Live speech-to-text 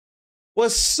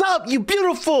What's up, you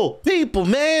beautiful people,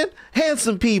 man?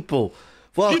 Handsome people.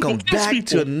 Welcome back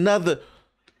to another.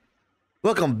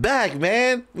 Welcome back,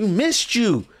 man. We missed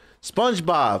you.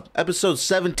 SpongeBob, episode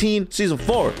 17, season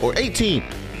 4, or 18.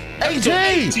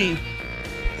 18!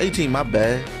 18, my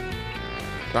bad.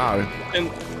 Sorry.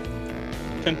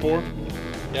 10-4.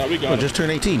 Yeah, we got it. Just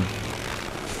turned 18.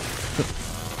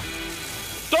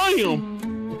 Damn!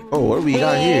 Oh, what do we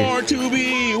got here? Born to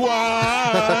be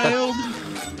wild.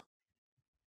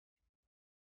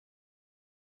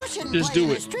 Just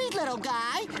do it. Street, little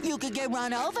guy. You could get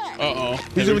run over. Uh-oh.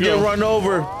 He's gonna get run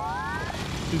over.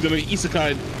 He's gonna get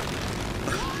isekai.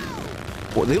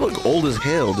 Well, they look old as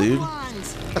hell, dude.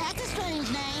 That's a strange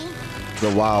name.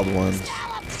 The wild ones.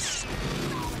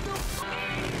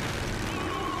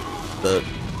 The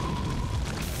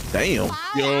damn.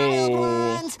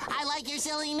 Yo. I like your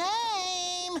silly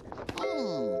name.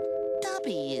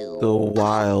 W. The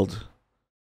wild.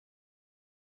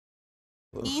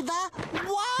 Eva.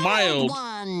 Mild.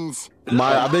 Ones.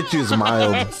 I bet you it's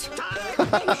mild.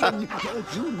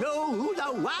 Don't you know who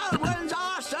the wild ones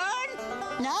are, son?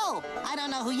 No, I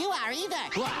don't know who you are either.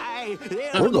 Why,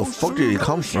 Where the fuck did he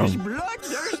come from?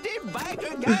 Bloodthirsty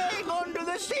biker gang under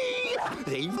the sea.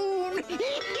 They moon.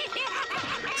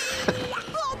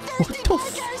 Bloodthirsty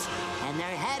bikers, and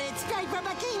they're headed straight for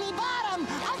Bikini Bottom.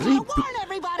 I He- gotta warn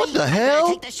everybody. What the hell?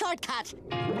 Take the shortcut.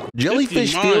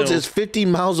 Jellyfish 50 Fields miles. is 50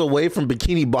 miles away from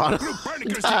Bikini Bottom.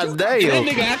 God That damn.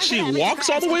 nigga actually walks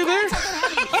all the way there?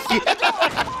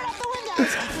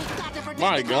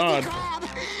 My God.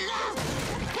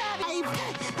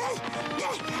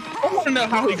 I want to know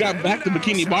how he got back to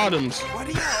Bikini Bottoms.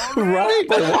 Right?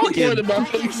 By walking. Before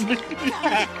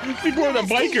the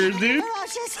bikers, dude.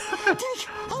 Take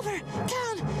over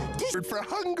town. For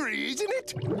hungry, isn't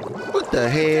it? What the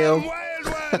hell? Wild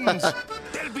ones!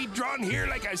 They'll be drawn here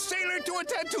like a sailor to a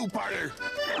tattoo parlor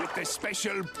with the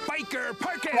special biker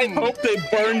parking. I hope they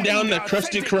burn down the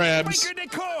crusty Authentic crabs. Biker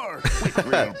decor with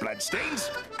real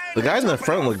bloodstains. The guys in the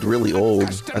front looked really old.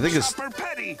 I think it's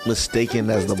mistaken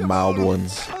as the mild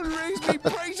ones. I'll raise me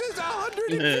prices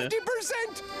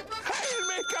 150%. I'll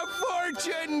make a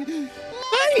fortune.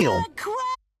 Damn.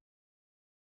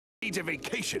 Needs a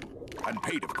vacation.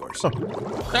 Unpaid, of course. Ah,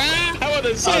 how about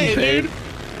to say, Unpaid. dude?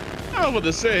 How about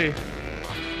to say?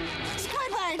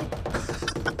 Squidward.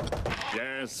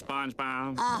 Yes,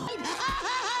 SpongeBob. I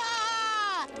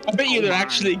bet you they're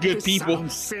actually good This people.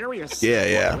 sounds serious. Yeah,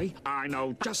 yeah. Boy, I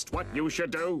know just what you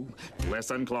should do.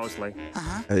 Listen closely.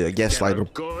 I guess Get a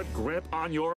like good grip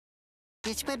on your.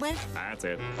 Squidward. That's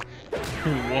it.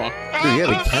 Walk. Dude, he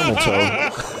had a camel toe.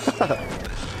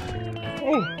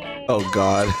 Oh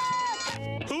god.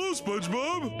 Hello,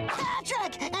 SpongeBob.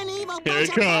 Patrick, an evil Here bunch it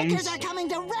of comes. bikers are coming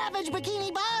to ravage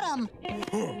Bikini Bottom.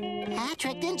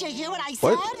 Patrick, didn't you hear what I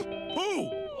What? said? Oh,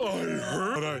 I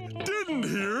heard. What I didn't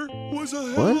hear was a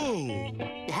What? hello.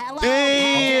 Hello.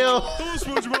 Damn. Hello,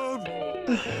 SpongeBob.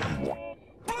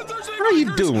 How are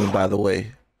you doing, by the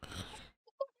way?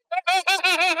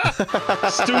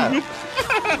 Stupid.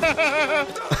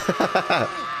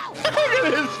 Look at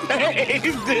his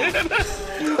face, dude.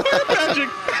 Look at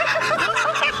Patrick.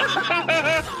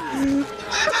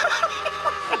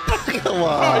 Come Oh,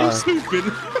 on. you stupid.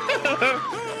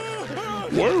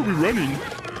 Why are we running?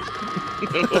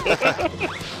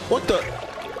 What the?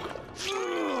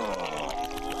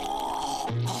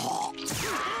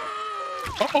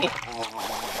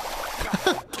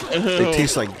 They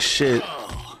taste like shit.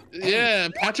 Yeah,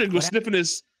 Patrick was sniffing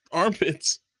his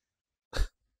armpits.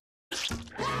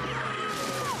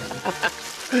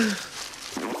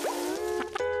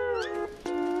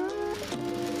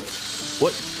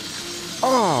 What?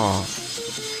 Oh,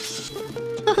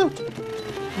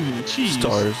 Cheese.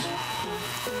 stars.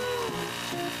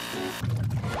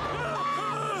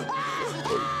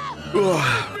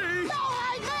 Ugh.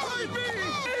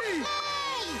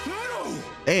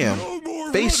 Damn. No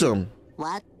more Face running. him.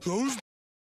 What? Those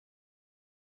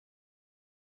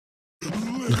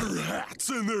leather hats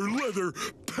and their leather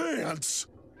pants.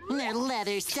 Their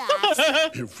leather socks.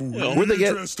 If we Where'd they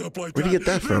get- dressed up like where'd they get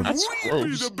that from? then That's we'd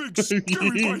gross. be the big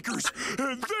scary bikers,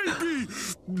 and they'd be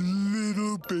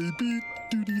little baby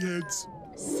duty heads.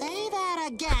 Say that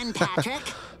again, Patrick.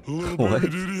 Little What?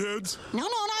 baby duty heads. No,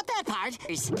 not that part.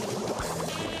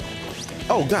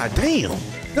 Oh god damn.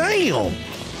 Damn.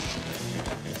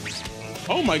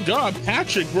 Oh my God,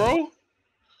 Patrick, bro.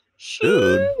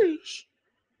 Dude. Sheesh.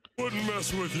 Wouldn't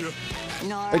mess with you.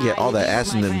 I get all that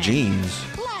ass in them jeans.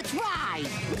 Let's ride.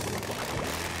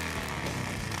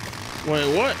 Wait,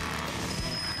 what?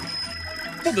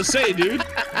 What to say, dude?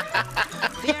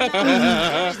 Fear not,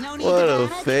 there's no need What to a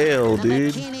panic. fail, The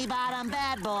dude. Bikini Bottom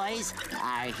bad boys boys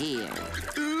are here.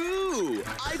 Ooh,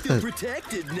 I feel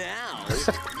protected now.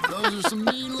 Those are some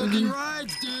mean-looking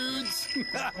rides, dudes.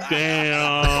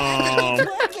 Damn. It's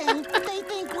working. They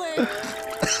think we're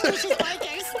vicious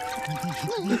bikers.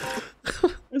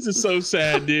 This is so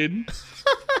sad, dude.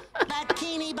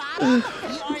 Bikini Bottom,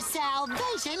 your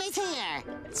salvation is here.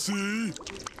 See?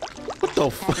 What the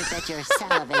fuck? Patrick, that's your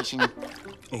salvation.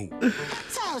 Oh.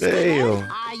 So, Damn. Squidward,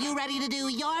 are you ready to do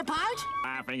your part?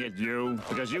 Laughing at you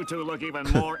because you two look even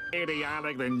more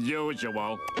idiotic than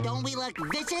usual. Don't we look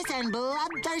vicious and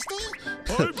bloodthirsty?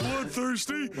 I'm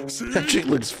bloodthirsty. See? Patrick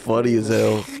looks funny as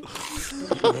hell.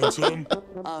 Want some?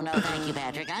 Oh, no, thank you,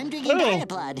 Patrick. I'm drinking better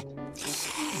blood.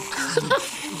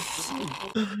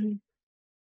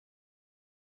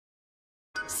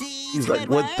 See, He's like,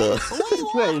 what the? We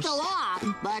walk Gross. the walk,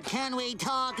 but can we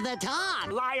talk the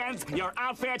talk? Lions, your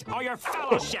outfit or your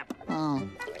fellowship. Oh.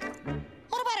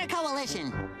 What about our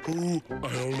coalition? Ooh,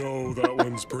 I don't know. That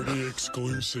one's pretty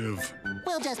exclusive.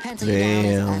 We'll just pencil you down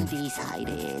Damn. as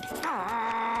undecided.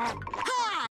 Ha!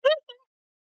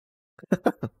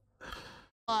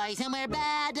 Boys, and we're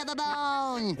bad to the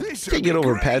bone. Can't get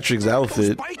over Patrick's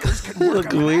outfit.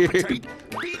 Look weird. Beating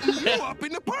you up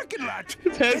in the parking lot.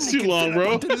 His head's too long,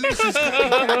 bro.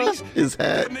 His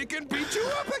hat. And they can beat you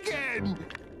up again.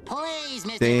 Please,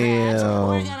 Mr. Damn. Krabs,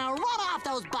 we're gonna run off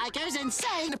those bikers and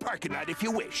say, In the parking lot if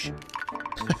you wish.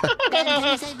 Ben,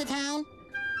 can you save the town?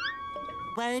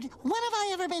 Word, when have I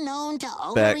ever been known to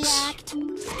Bex. overreact?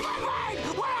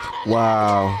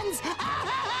 Wow.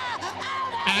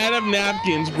 Out of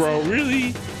napkins, bro.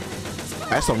 Really?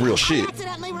 That's some real I shit.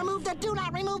 accidentally removed the do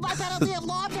not remove by penalty of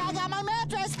law tag on my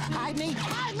mattress. Hide me,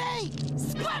 hide me!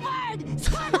 Squidward!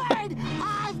 Squidward!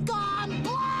 I've gone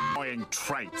blind! Annoying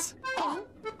traits.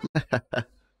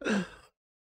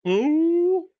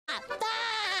 Ooh.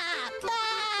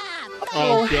 Oh,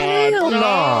 Oh, God. hell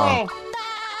no.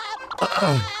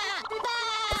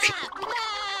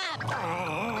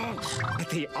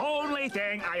 The only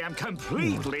thing I am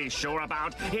completely sure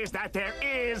about is that there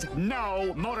is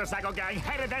no motorcycle gang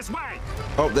headed this way.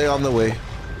 Oh, they on the way.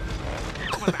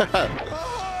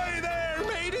 Ahoy there,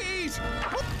 mateys!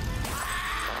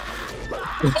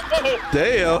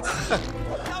 Damn.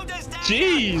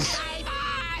 Jeez.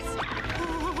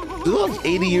 They look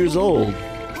 80 years old.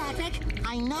 Patrick,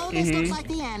 I know this looks like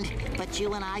the end, but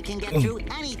you and I can get through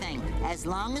anything as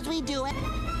long as we do it.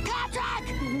 Patrick!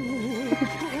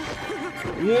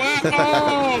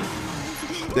 Wow.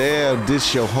 Damn,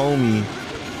 this your homie.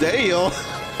 Damn.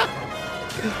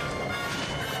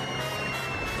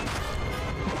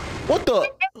 What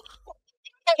the?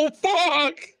 Oh,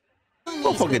 fuck.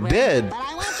 I'm fucking dead. But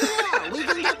I want you to know we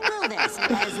can get through this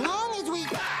as long as we.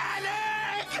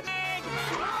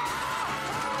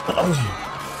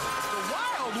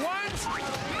 Wild ones!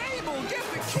 Mabel, get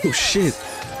the kid! Oh shit.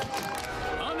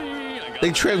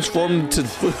 They transformed into.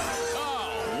 Oh,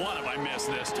 what have I missed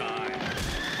this time?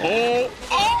 Oh.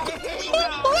 Oh. Don't kill me!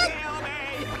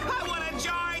 I want to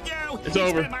join you! It's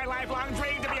over. It's been my lifelong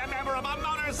dream to be a member of a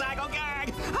motorcycle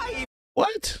gang! I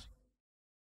What?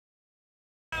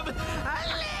 live to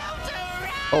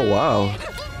ride! Oh wow.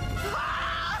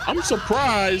 I'm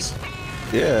surprised.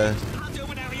 Yeah. I'll do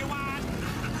whatever you want!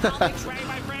 I'll betray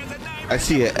my friends and neighbors! I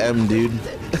see an M, dude.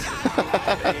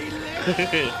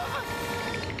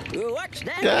 What's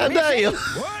that? God damn.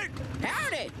 What?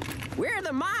 Howdy. We're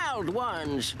the mild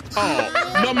ones.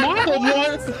 Oh, the mild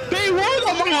ones. They were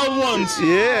the mild ones.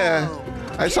 Yeah.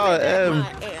 I saw an M. I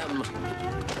am.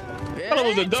 thought it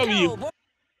was a W. Go, boy.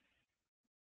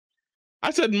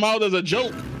 I said mild as a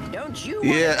joke. Don't you want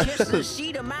Yeah. to kiss the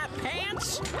seat of my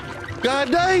pants?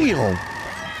 God damn.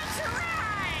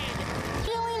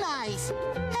 Really nice.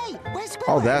 Hey, where's Squidward?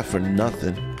 All that for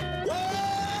nothing.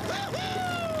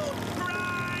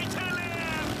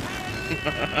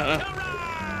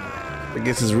 I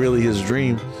guess it's really his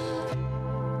dream.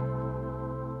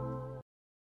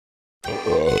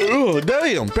 Oh,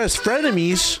 damn. Best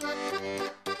frenemies.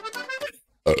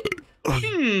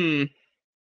 Hmm.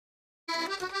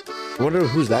 I wonder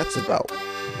who's that's about.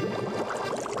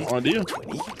 Oh, dear.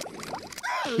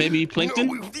 Maybe Plankton?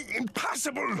 No,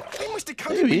 impossible! I must have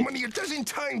counted Maybe. my money a dozen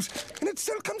times, and it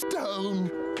still comes down.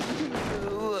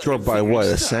 Drunk by what,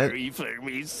 a cent? Sorry for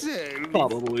myself.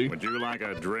 Probably. Would you like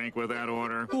a drink with that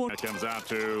order? That comes out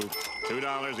to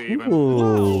 $2 even.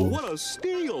 Ooh. What a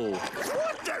steal!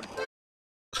 What the?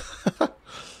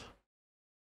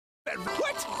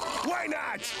 What? Why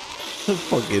not?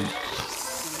 Fucking.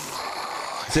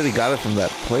 Said he got it from that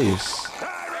place. All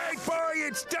right, boy,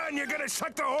 it's done, you're gonna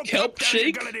suck the whole Kelp down your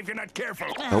shake? gullet if you're not careful.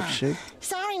 Kelp shake?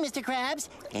 Sorry, Mr. Krabs.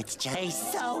 It's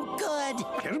just so good.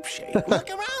 Kelp shake. Look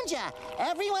around ya.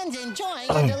 Everyone's enjoying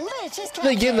a delicious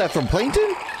They getting that from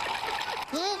Plankton?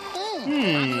 I'll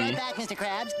be right back, Mr.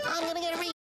 Krabs. I'm gonna get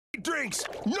a Drinks,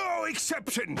 no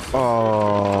exception.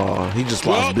 Oh, he just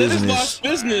Well, lost they just business. lost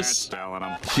business. Telling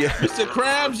him. Yeah. Mr.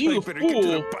 Krabs, you a Better get to the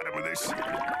fool. bottom of this.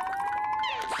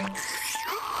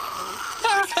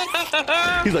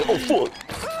 He's like, oh fuck.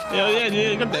 Yeah,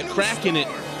 you got that crack in it.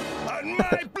 On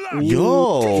my block.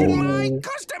 Yo. My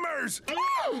customers.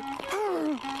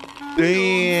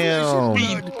 Damn.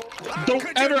 Don't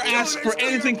ever ask for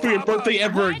anything for your birthday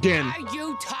ever again. What are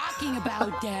you talking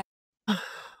about, Dad?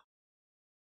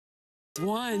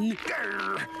 One.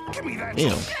 Give me that.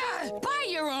 Damn. Buy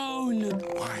your own.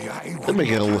 Why, They're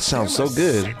making it sound so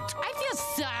good. I feel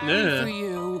sorry Yeah. for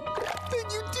you. Then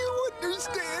you do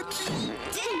understand.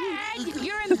 Dad,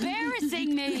 you're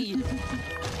embarrassing me.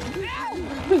 No,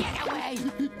 get away.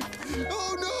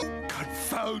 Oh no!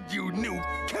 Confound you, new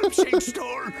Kelp Shake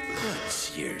store.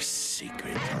 What's your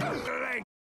secret?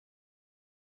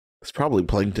 It's probably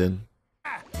Plankton.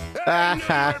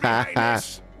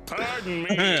 Pardon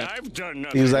me, I've done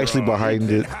nothing He was actually wrong. behind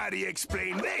it. How do you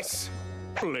explain this?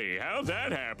 How'd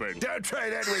that happen? Don't try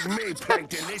that with me,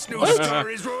 Plankton. This new store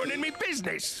is ruining me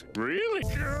business. Really?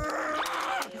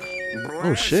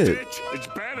 Oh shit. It's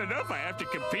bad enough I have to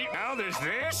compete. Now there's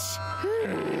this?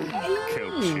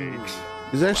 Kelp shakes.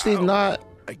 He's actually not.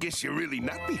 I guess you're really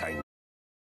not behind.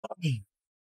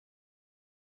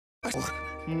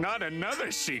 Not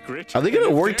another secret. Are they gonna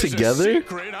If work there's a together?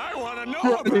 secret, I want to know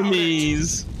about it.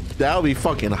 Enemies. That would be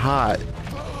fucking hot.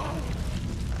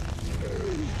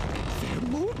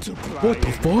 What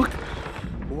the fuck?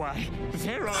 Why,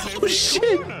 they're on Oh every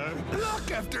shit. corner.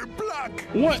 Block after block.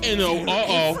 What in the?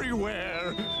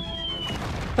 Everywhere.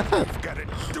 I've got to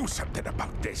do something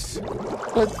about this.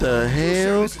 What the Sure,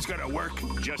 hell? this is gonna work.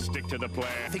 Just stick to the I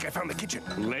plan. think I found the kitchen.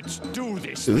 Let's do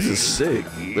this. Dude, this is sick.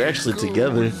 We're actually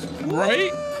together.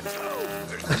 Right?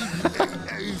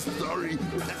 I'm sorry.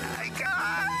 I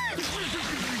got.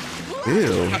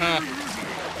 Ew.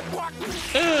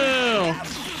 Ew.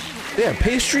 Yeah,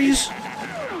 pastries.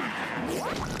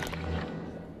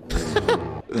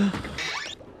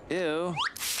 Ew.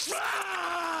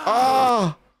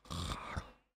 Oh.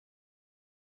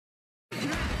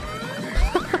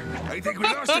 I think we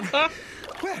lost him.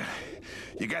 Well,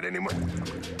 you got any more?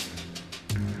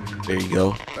 There you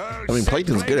go. I mean,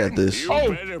 Plankton's good at this. You Oh,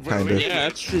 better kinda. believe Yeah,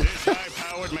 that's true. this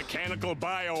high-powered mechanical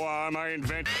bioarm I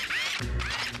invented.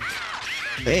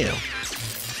 Damn.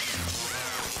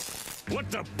 What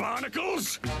the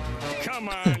barnacles? Come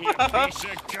on, you piece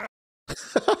of garbage.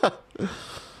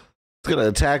 It's gonna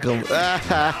attack him.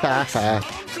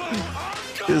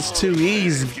 It's too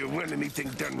easy. If you want anything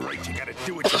done right, you gotta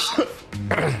do it yourself.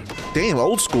 Damn,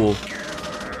 old school.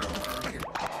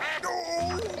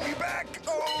 Oh, be back.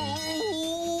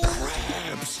 Oh.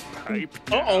 Crabs, pipe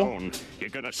down. You're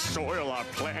gonna soil our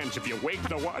plans if you wake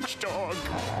the watchdog.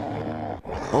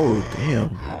 Oh,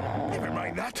 damn. Never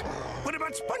mind that. What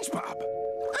about SpongeBob?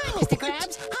 Hi, Mr.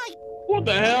 Krabs. Hi. What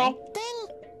the hell? Then,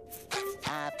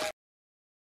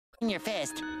 in your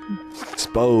fist.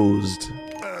 Exposed.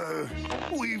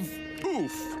 We've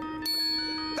oof.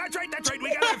 That's right.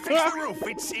 We gotta fix the roof.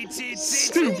 It's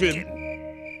Stupid. leaking.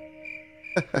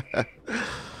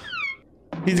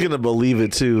 He's gonna believe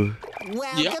it too.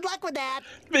 Well, Yep. good luck with that.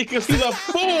 Because he's a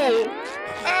fool.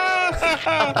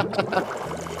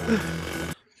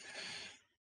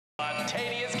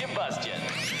 Spontaneous combustion.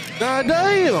 God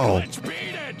damn. Let's beat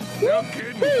it. No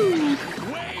kidding.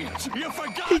 Wait, you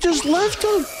forgot. He just left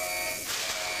him.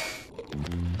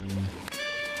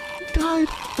 He died.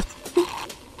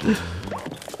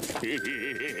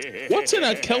 What's in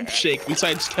a kelp shake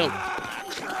besides kelp?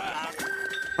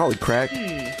 Probably crack.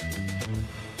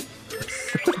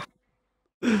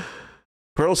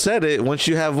 Pearl said it. Once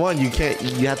you have one, you can't.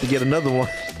 You have to get another one.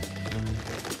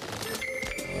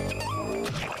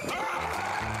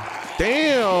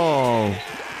 Damn.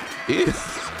 Ew.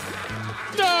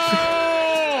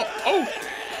 No! Oh!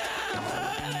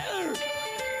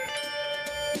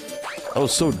 That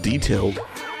was so detailed.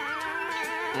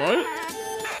 What?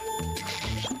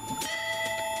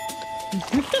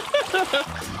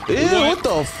 Ew, what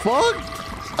the fuck?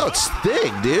 Oh, it's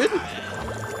thick, dude.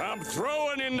 I'm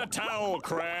throwing in the towel,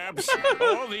 Crabs.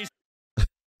 All these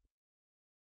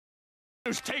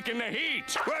who's taking the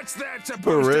heat. What's that For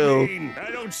supposed real. to mean?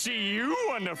 I don't see you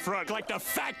on the front like the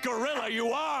fat gorilla you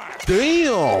are.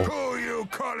 Damn. Who you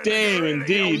calling Damn, a gorilla,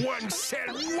 indeed. you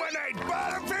one-cent, one-eyed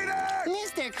bottom feeder?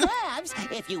 Mr. Krabs,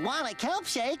 if you want a kelp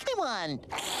shake, buy one.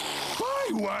 Buy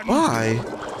one. Why?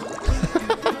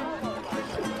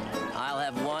 I'll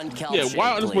have one kelp Yeah, shake,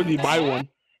 why else would you please. buy one?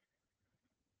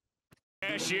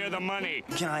 Cashier the money.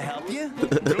 Can I help you?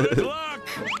 Good luck.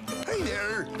 Hey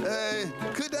there.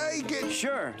 Could I get...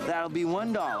 Sure, that'll be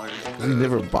 $1. We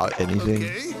never bought anything.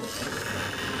 Okay.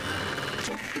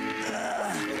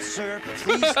 Sir,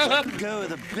 please let go of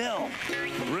the bill.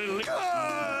 Really?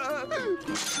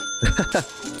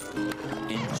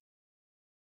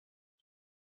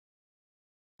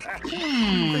 I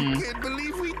can't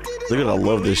believe we did it. They're gonna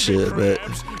love this shit, but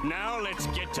Krabs. Now let's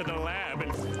get to the lab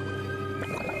and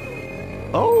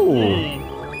oh,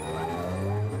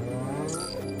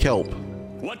 kelp.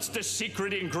 what's the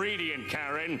secret ingredient,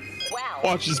 Karen? Well,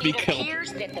 Watch this be it kelp.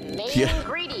 appears that the main Yeah.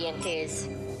 ingredient is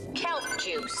kelp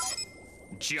juice.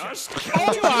 Just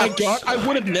Oh my god, I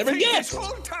would have never This guessed.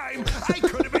 whole time, I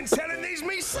could have been selling these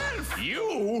myself.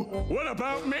 you? What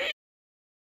about me?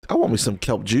 I want me some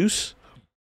kelp juice.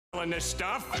 Selling this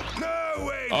stuff? No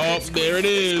way. Oh, there it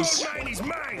is. Mine is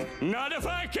mine. Not if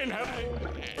I can help.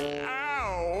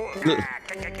 Ow!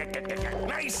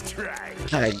 Nice try.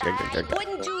 I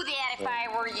wouldn't do that if I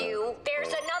were you. There's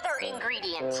another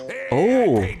ingredient. Hey,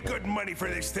 Oh. I paid good money for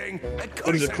this thing.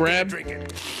 What is it, crab? Drink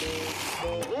it.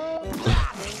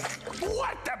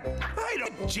 What the? I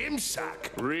don't gym sock.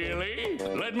 Really?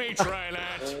 Let me try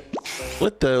that.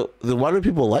 What the? Then why do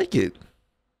people like it?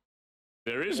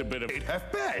 There is a bit of.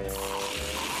 Half bad.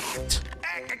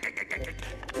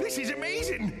 This is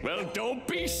amazing. Well, don't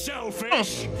be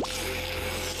selfish.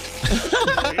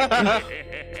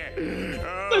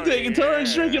 They're taking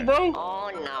turns drinking, bro.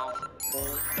 Oh no.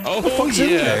 Oh, What's in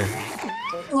yeah. there?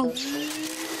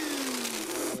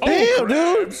 Damn,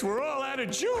 dude. Krabs, we're all out of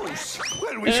juice.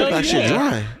 Well, we Hell should That shit yeah.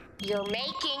 dry. You're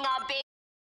making a big.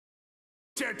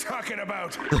 You're talking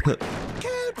about.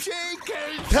 Kelp shake,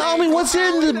 kelp Tell me shake, what's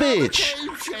in the another bitch.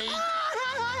 kelp shake.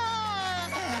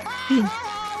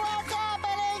 What's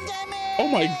happening to me? Oh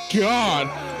my god.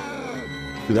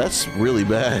 Dude, that's really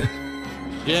bad.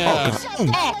 Yeah. Shut down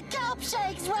the kelp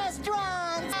shakes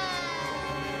restaurant.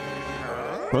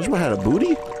 SpongeBob had a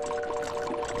booty?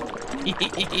 It'll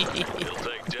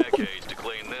take decades to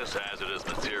clean this hazardous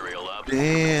material up.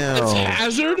 It's Damn.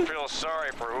 hazard. Feel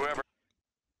sorry for whoever.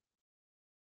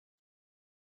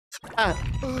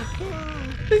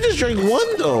 They just drank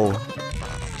one though.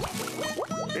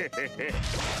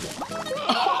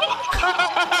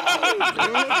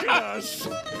 Look at us.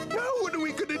 Now what are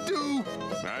we gonna do?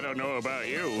 I don't know about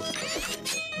you.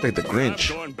 Like the I'm Grinch.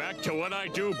 going back to what I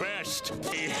do best.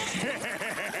 Hey,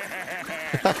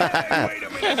 wait a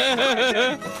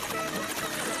minute.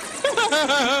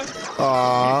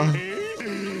 Aww.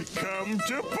 Come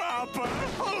to Papa.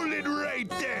 Hold it right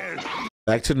there.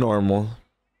 Back to normal.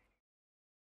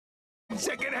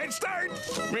 Second head start.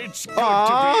 It's good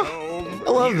Aw. to be home. I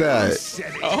love that.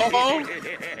 Said it. Oh,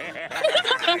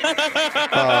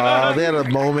 They had a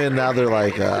moment. Now they're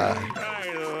like, I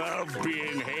love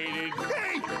being hated.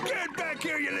 Hey, get back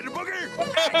here, you little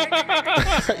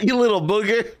booger. you little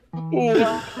booger.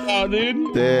 wow,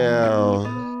 dude.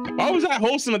 Damn. Why was I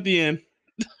hosting at the end?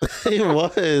 It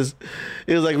was.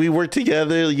 It was like we worked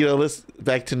together. You know, let's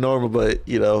back to normal, but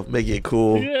you know, make it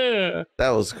cool. Yeah. That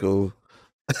was cool.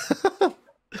 That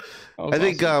was I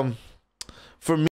think awesome. for me.